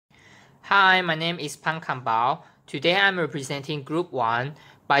Hi, my name is Phang. Today I'm representing Group 1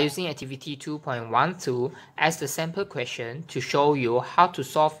 by using Activity 2.12 as the sample question to show you how to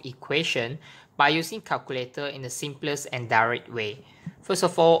solve equation by using calculator in the simplest and direct way. First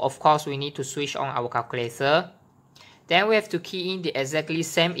of all, of course, we need to switch on our calculator. Then we have to key in the exactly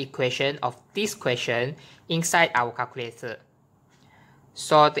same equation of this question inside our calculator.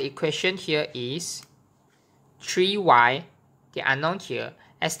 So the equation here is 3y, the unknown here.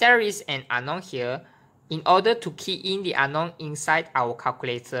 As there is an unknown here, in order to key in the unknown inside our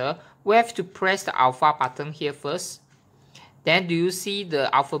calculator, we have to press the alpha button here first. Then do you see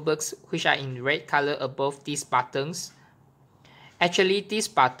the alphabets which are in red color above these buttons? Actually, these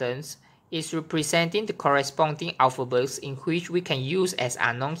buttons is representing the corresponding alphabets in which we can use as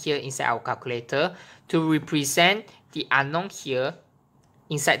unknown here inside our calculator to represent the unknown here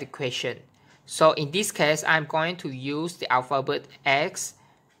inside the question. So in this case, I'm going to use the alphabet X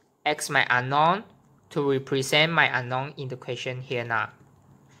my unknown, to represent my unknown in the question here now.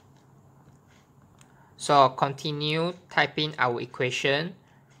 So continue typing our equation,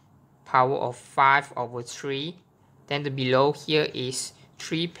 power of 5 over 3. Then the below here is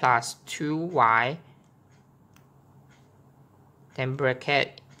 3 plus 2y. Then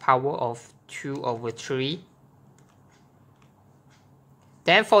bracket power of 2 over 3.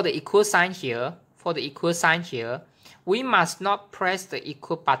 Then for the equal sign here, we must not press the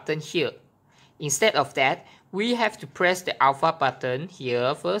equal button here. Instead of that, we have to press the alpha button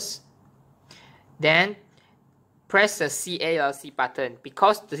here first. Then press the CALC button,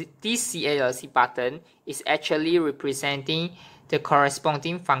 because this CALC button is actually representing the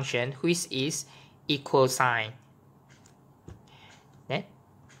corresponding function, which is equal sign. Then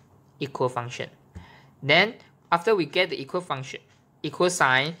equal function. Then after we get the equal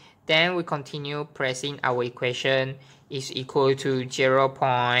sign, then we continue pressing our equation is equal to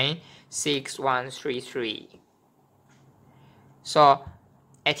 0.6133. So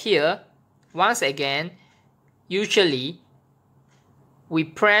at here, once again, usually we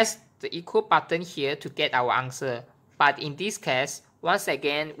press the equal button here to get our answer. But in this case, once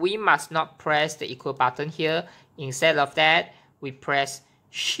again, we must not press the equal button here. Instead of that, we press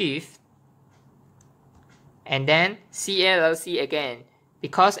Shift and then CALC again.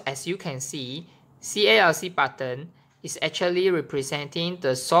 Because as you can see, CALC button is actually representing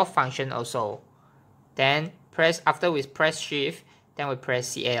the solve function also. Then after we press Shift, then we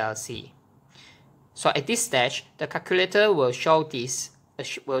press CALC. So at this stage, the calculator will show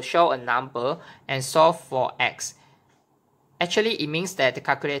a number and solve for X. Actually, it means that the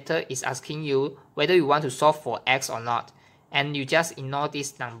calculator is asking you whether you want to solve for X or not, and you just ignore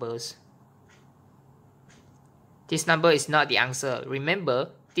these numbers. This number is not the answer. Remember,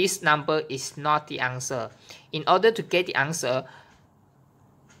 this number is not the answer. In order to get the answer,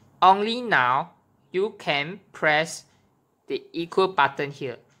 only now you can press the equal button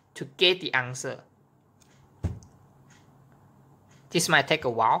here to get the answer. This might take a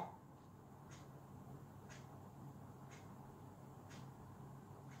while.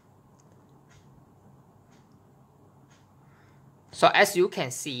 So as you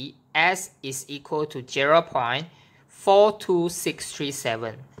can see, S is equal to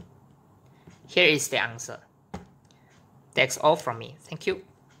 0.42637. Here is the answer. That's all from me. Thank you.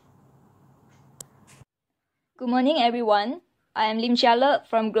 Good morning, everyone. I am Lim Jia le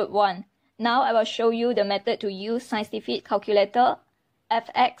from Group 1. Now I will show you the method to use scientific calculator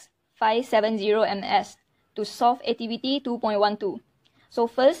FX570MS to solve activity 2.12. So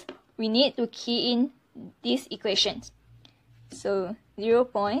first, we need to key in these equations. So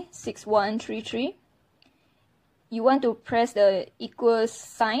 0.6133. You want to press the equal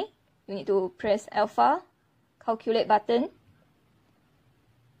sign. You need to press alpha, calculate button,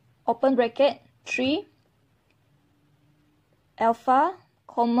 open bracket 3, alpha,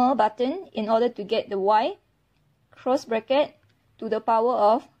 comma button in order to get the y, cross bracket to the power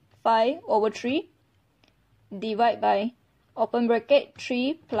of 5 over 3, divide by open bracket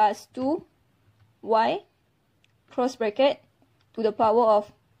 3 plus 2 y, cross bracket to the power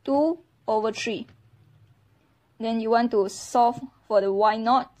of 2 over 3. Then you want to solve for the y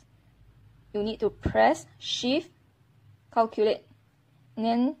naught. You need to press Shift, calculate. And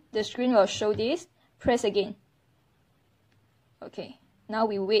then the screen will show this. Press again. Okay, now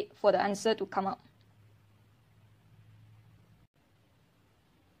we wait for the answer to come up.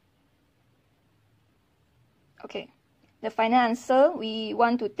 Okay, the final answer, we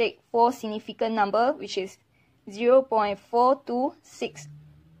want to take 4 significant number, which is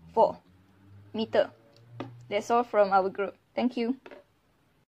 0.4264 meter. That's all from our group. Thank you.